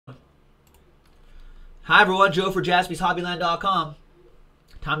Hi everyone, Joe for JaspysHobbyland.com.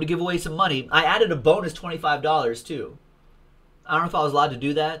 Time to give away some money. I added a bonus $25 too. I don't know if I was allowed to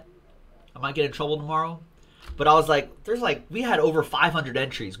do that. I might get in trouble tomorrow. But I was like, we had over 500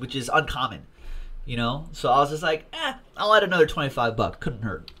 entries, which is uncommon. You know? So I was just like, I'll add another 25 bucks. Couldn't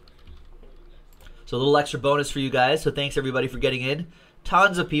hurt. So a little extra bonus for you guys. So thanks everybody for getting in.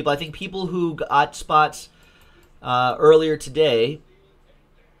 Tons of people. I think people who got spots earlier today,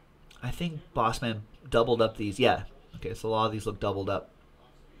 I think Bossman doubled up these. Yeah. Okay, so a lot of these look doubled up.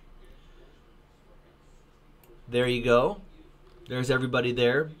 There you go. There's everybody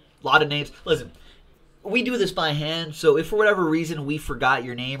there. A lot of names. Listen, we do this by hand, so if for whatever reason we forgot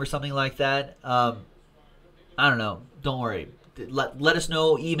your name or something like that, I don't know. Don't worry. Let us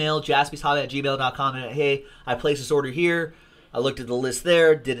know. Email jaspyshobby@gmail.com and hey, I placed this order here. I looked at the list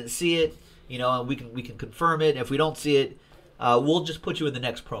there, didn't see it. You know, and we can confirm it. If we don't see it, we'll just put you in the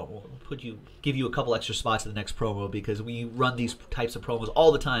next promo. We'll give you a couple extra spots in the next promo because we run these types of promos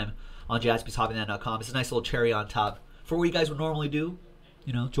all the time on JaspysHobbyland.com. It's a nice little cherry on top for what you guys would normally do.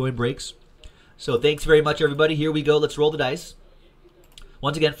 You know, join breaks. So thanks very much, everybody. Here we go. Let's roll the dice.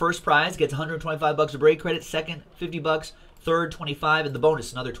 Once again, first prize gets 125 bucks of break credit. Second, 50 bucks. Third, 25, and the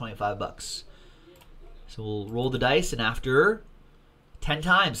bonus another 25 bucks. So we'll roll the dice, and after 10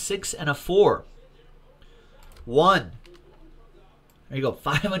 times, 6 and a 4. 1. There you go.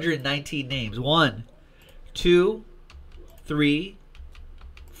 519 names. 1, 2, 3,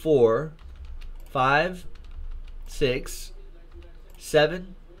 4, 5, 6,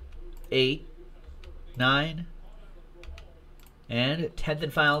 7, 8, 9, and 10th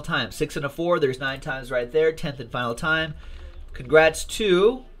and final time. 6 and a 4. There's 9 times right there. 10th and final time. Congrats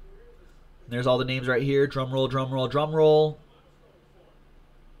to, there's all the names right here. Drum roll, drum roll, drum roll.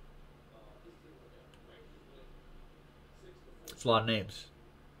 It's a lot of names.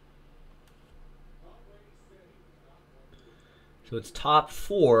 So it's top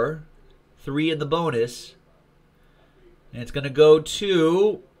 4, 3 in the bonus. And it's going to go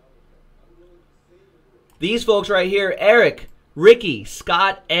to these folks right here. Eric, Ricky,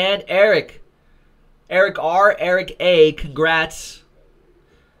 Scott, and Eric. Eric R, Eric A, congrats.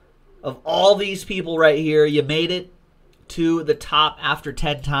 Of all these people right here, you made it to the top after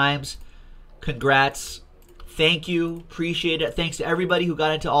 10 times. Congrats. Thank you. Appreciate it. Thanks to everybody who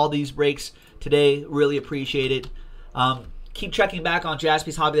got into all these breaks today. Really appreciate it. Keep checking back on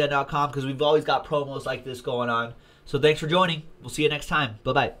JaspysHobbyland.com because we've always got promos like this going on. So thanks for joining. We'll see you next time.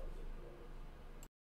 Bye-bye.